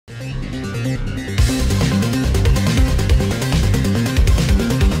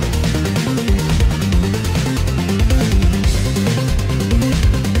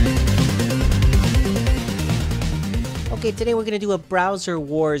today we're going to do a browser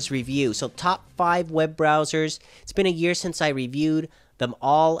wars review. So top 5 web browsers. It's been a year since I reviewed them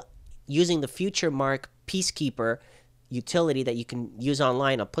all using the Futuremark Peackeeper utility that you can use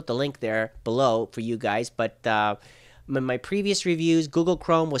online. I'll put the link there below for you guys. But in my previous reviews, Google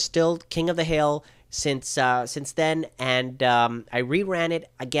Chrome was still king of the hill since then, and I reran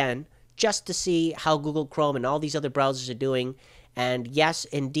it again just to see how Google Chrome and all these other browsers are doing. And yes,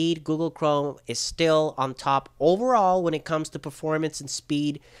 indeed, Google Chrome is still on top overall when it comes to performance and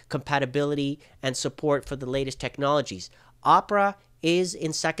speed, compatibility, and support for the latest technologies. Opera is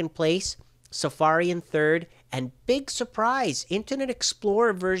in second place, Safari in third, and big surprise, Internet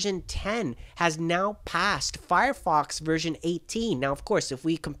Explorer version 10 has now passed Firefox version 18. Now, of course, if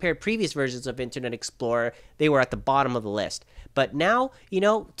we compare previous versions of Internet Explorer, they were at the bottom of the list. But now,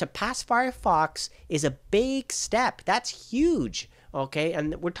 to pass Firefox is a big step. That's huge, okay?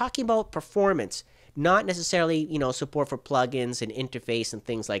 And we're talking about performance, not necessarily, support for plugins and interface and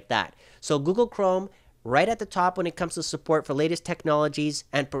things like that. So Google Chrome, right at the top when it comes to support for latest technologies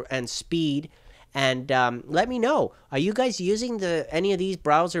and speed. And let me know, are you guys using any of these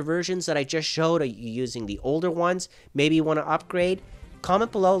browser versions that I just showed? Are you using the older ones? Maybe you want to upgrade?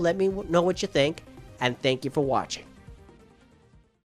 Comment below, let me know what you think, and thank you for watching.